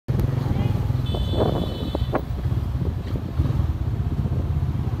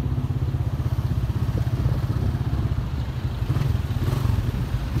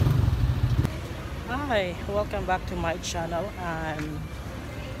Hi, welcome back to my channel.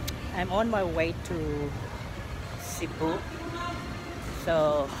 I'm on my way to Cebu.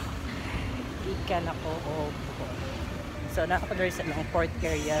 So, ikan ako o so nakapadaris sa ng port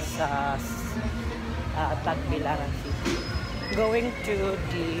area sa Tagbilaran City. Going to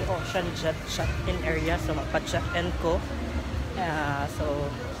the Oceanjet check-in area, so magpa-check-in ko. So,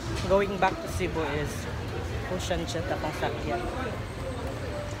 going back to Cebu is Oceanjet akong sakyan.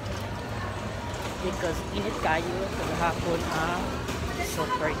 Because init kayo sa hapon ang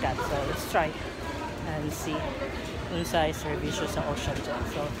super cat. So let's try and see unsay servisyo sa Oceanjet.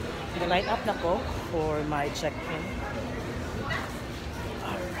 So line up na ko for my check-in.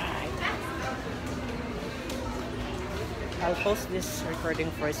 Alright. I'll post this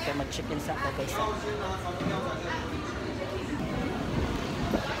recording first kaya mag-check-in sa ako guys.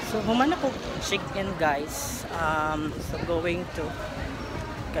 So human ako check-in guys. So going to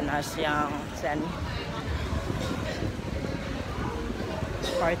Kanasyang Sani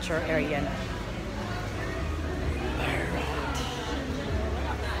departure area na. Alright.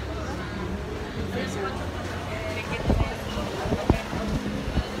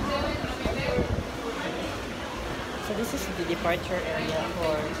 So this is the departure area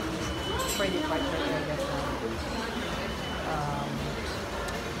for departure area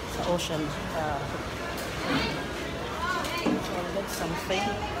sa Ocean. So I'll get something.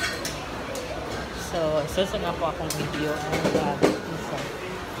 So susang ako akong video and inside.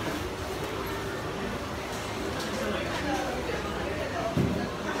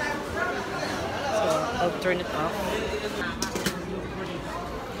 So I'll turn it off.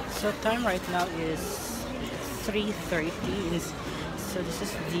 So time right now is 3:30. So this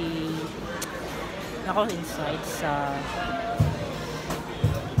is the ako inside sa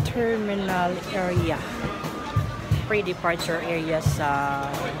terminal area, pre-departure area sa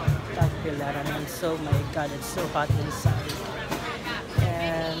Tagbilaran. And so my god, it's so hot inside.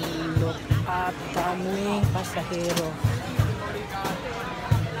 And look at daming pasahero.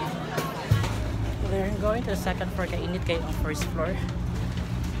 We're going to the second floor, kaya init kayo ang first floor.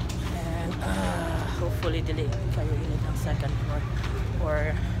 And hopefully dili kayo init ang second floor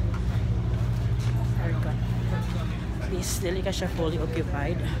or aircon. Please, dili ka siya fully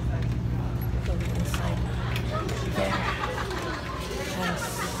occupied. Go inside. There.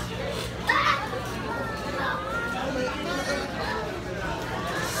 Yes.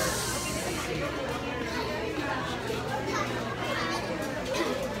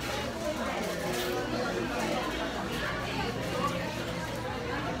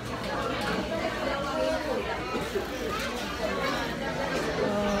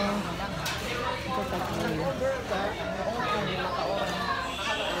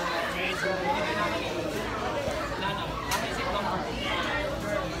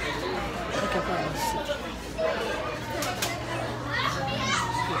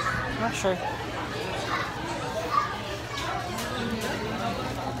 Not sure.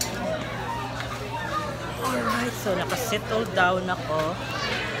 Alright, so naka-settle down ako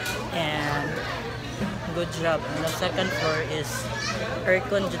and good job. The second floor is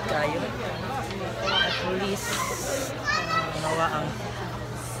aircon jud kayo. At least nawa ang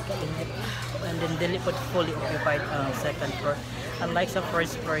kainit. And then dili po fully occupied ang second floor. Unlike sa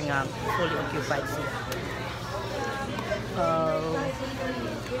first floor nga fully occupied sila.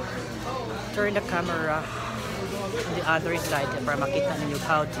 Turn the camera on the other side para makita ninyo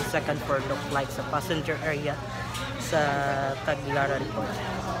how the second floor look like sa passenger area sa Tagbilaran Port.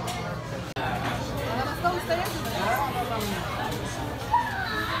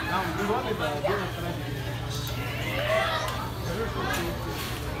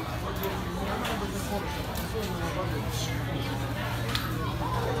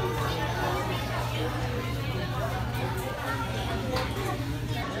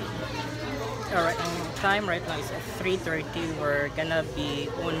 Alright, time right now is at 3:30. We're gonna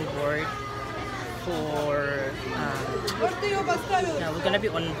be on board for we're gonna be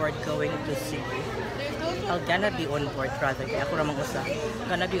on board going to Cebu. Gonna be on board rather. Kaya ako ramang usa.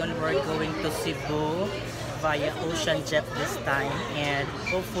 Gonna be on board going to Cebu via Oceanjet this time, and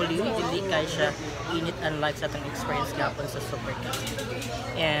hopefully dili kay siya init unlike sa atong experience gapon sa Supercat.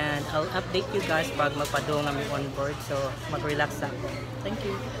 And I'll update you guys pag magpadung kami on board, so mag-relax ako. Thank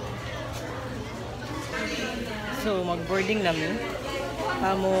you. So mag-boarding namin.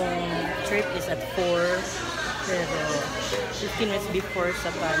 Among trip is at 4, pero 15 minutes before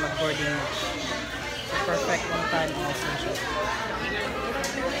sa time mag-boarding na. So perfect on time ang Oceanjet.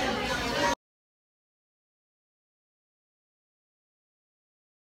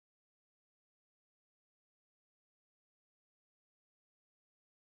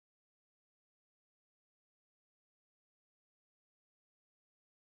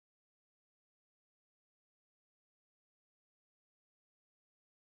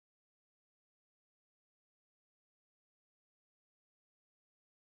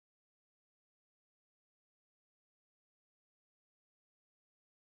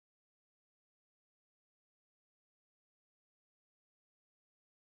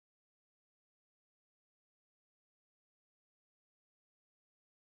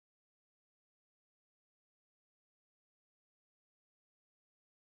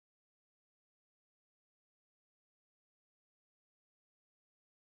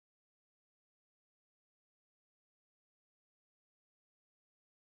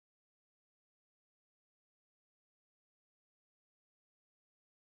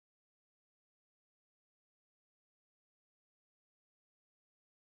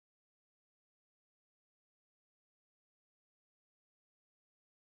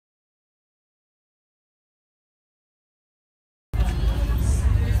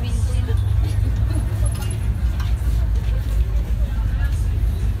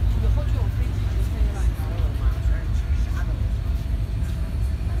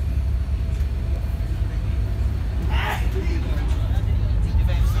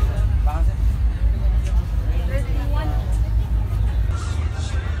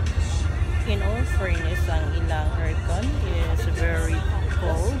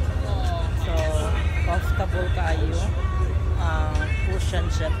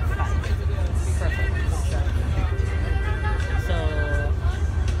 Oceanjet 5. Perfect. So,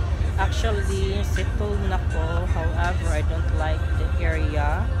 actually, settled na ko. However, I don't like the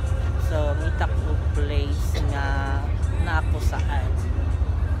area. So, ngita ko place nga na ako saan.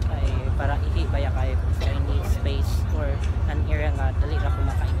 Kay, para ihibaya kayo kung I need space or an area nga dali na ko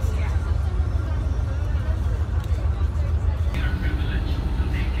makaisip.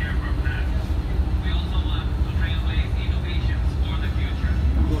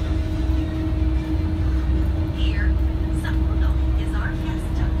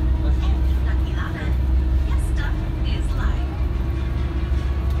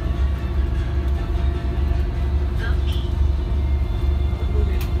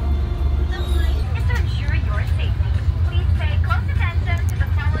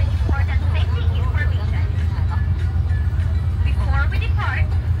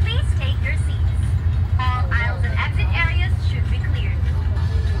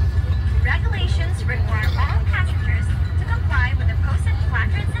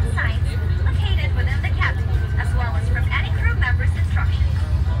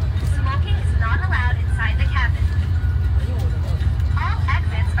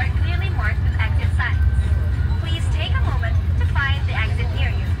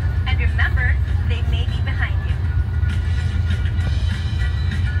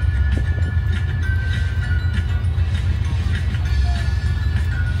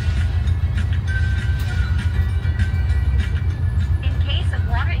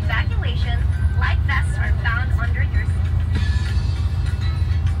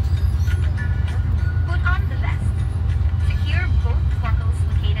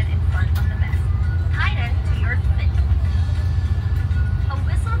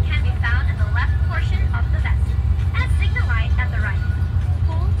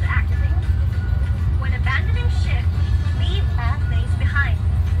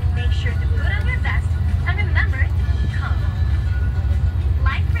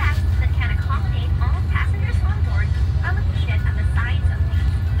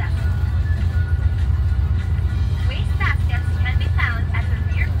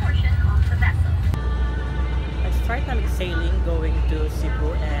 Sailing going to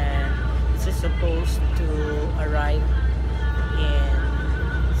Cebu, and this is supposed to arrive in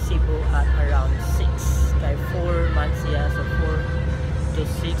Cebu at around 6. Kaya 4 months, yeah, so 4 to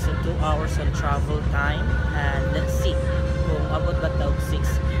 6 and 2 hours on travel time. And let's see kung abot ba tawag 6.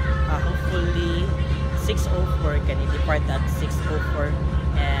 Hopefully 6:04 can depart at 6:04,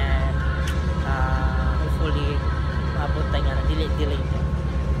 and hopefully abot tayo nga na delay.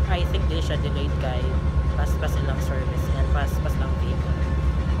 I think they siya delayed kay pas lang service and pas lang vehicle.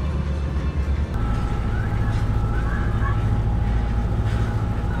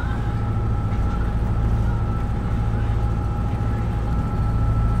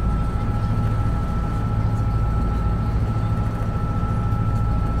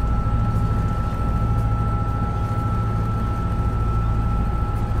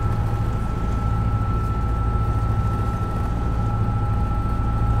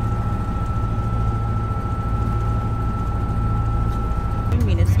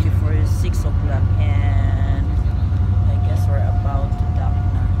 Minutes before 6 o'clock, and I guess we're about to dock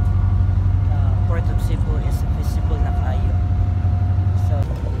na. Port of Cebu is visible na kayo. So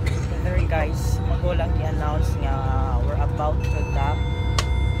there guys, ako lang i-announce nga we're about to dock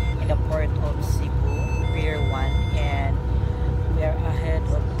in the port of Cebu, Pier 1, and we are ahead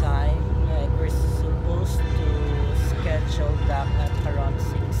of time. Like we're supposed to schedule dock at around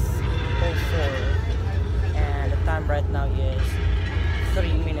 6:04, and the time right now is 3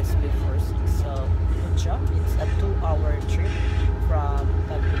 minutes before 6. So good job. It's a 2-hour trip from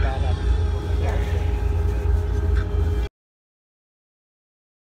Tagbilaran.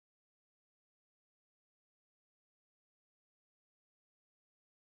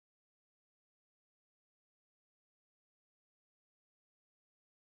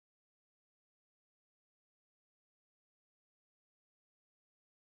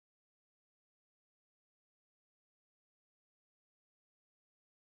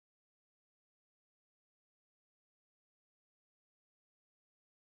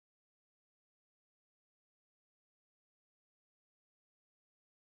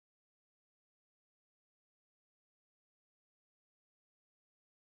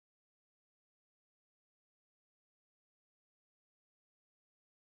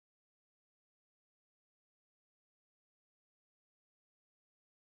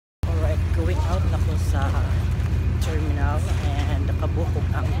 Going out na ko sa terminal, and nakabukog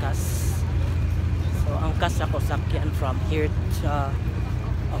angkas. So angkas ako sakyan from here to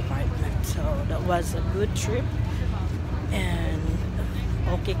apartment. So that was a good trip, and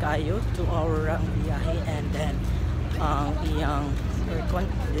okay kayo to our biyahe, and then ang iyang air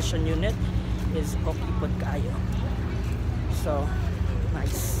condition unit is okay pod kayo. So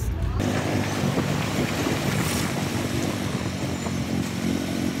nice.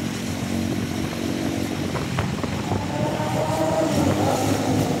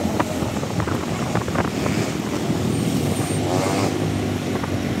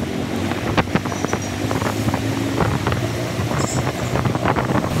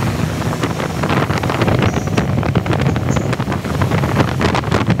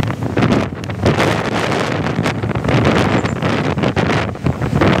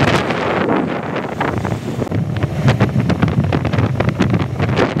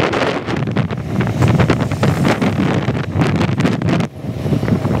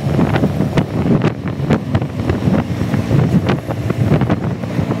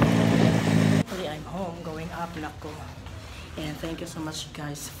 And thank you so much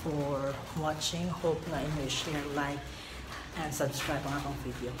guys for watching. Hope na inyo share, like, and subscribe ang akong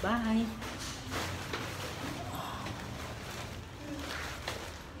video. Bye!